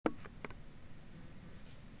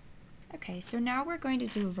Okay, so now we're going to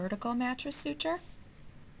do a vertical mattress suture.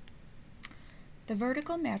 The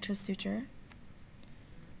vertical mattress suture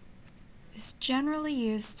is generally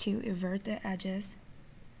used to invert the edges.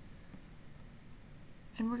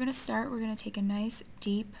 And we're going to take a nice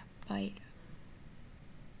deep bite.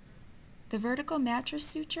 The vertical mattress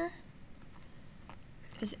suture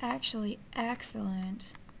is actually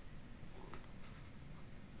excellent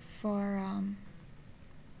for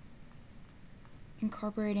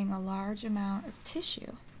incorporating a large amount of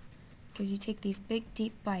tissue, because you take these big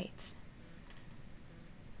deep bites.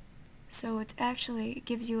 So it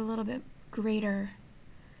gives you a little bit greater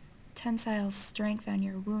tensile strength on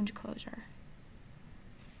your wound closure.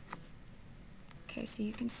 Okay, so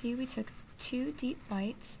you can see we took two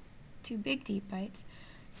big deep bites.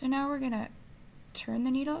 So now we're gonna turn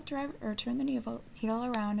the needle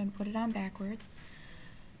around and put it on backwards.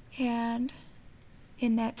 And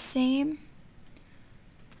in that same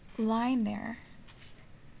line there,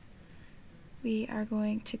 we are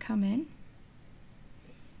going to come in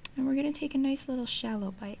and we're going to take a nice little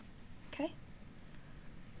shallow bite, okay?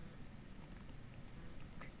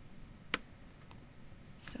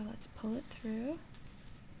 So let's pull it through,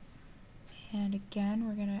 and again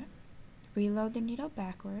we're going to reload the needle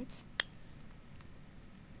backwards.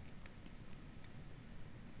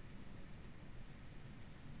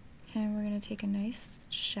 And we're going to take a nice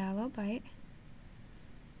shallow bite.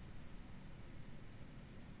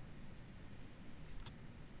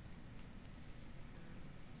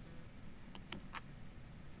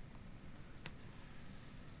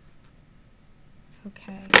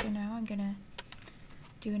 Okay, so now I'm going to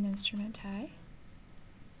do an instrument tie.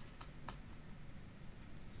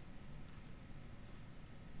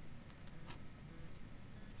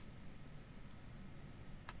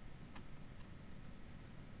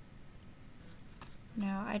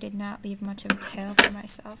 Now, I did not leave much of a tail for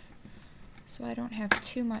myself, so I don't have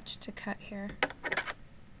too much to cut here.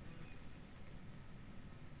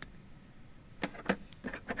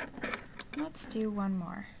 Let's do one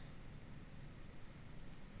more.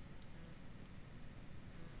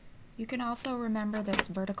 You can also remember this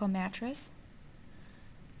vertical mattress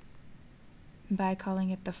by calling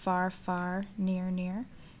it the far, far, near, near.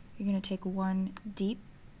 You're going to take one deep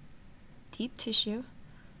tissue,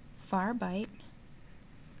 far bite,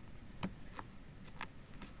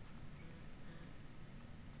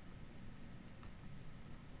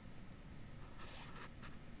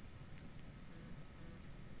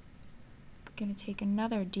 going to take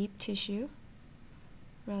another deep tissue,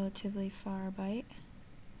 relatively far bite,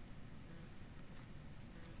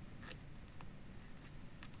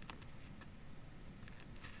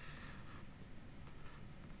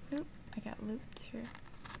 oop, I got looped here.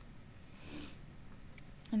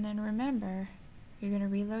 And then remember, you're going to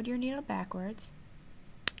reload your needle backwards,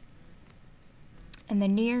 and the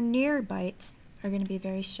near bites are going to be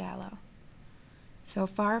very shallow. So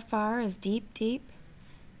far, far is deep, deep.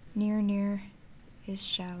 Near is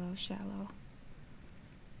shallow, shallow.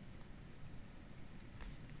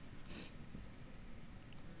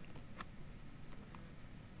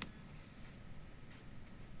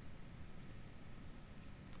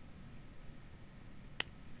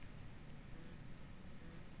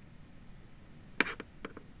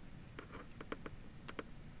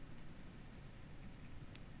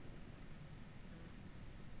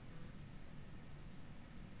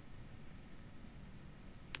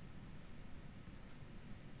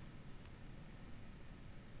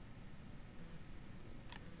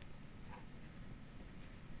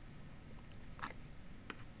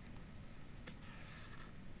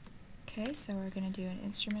 Okay, so we're going to do an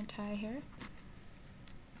instrument tie here.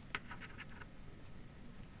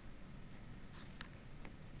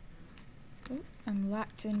 Oop, I'm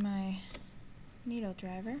locked in my needle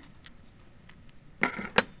driver.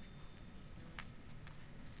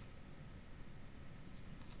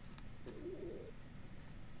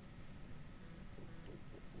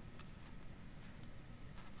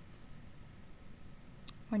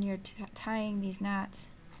 When you're tying these knots,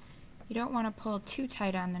 you don't want to pull too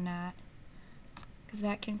tight on the knot, because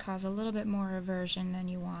that can cause a little bit more aversion than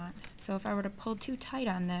you want. So if I were to pull too tight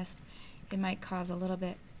on this, it might cause a little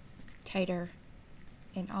bit tighter,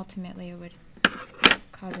 and ultimately it would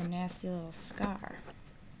cause a nasty little scar.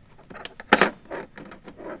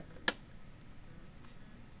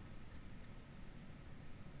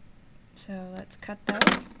 So let's cut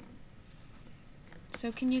those.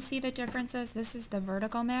 So can you see the differences? This is the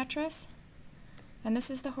vertical mattress, and this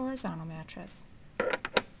is the horizontal mattress.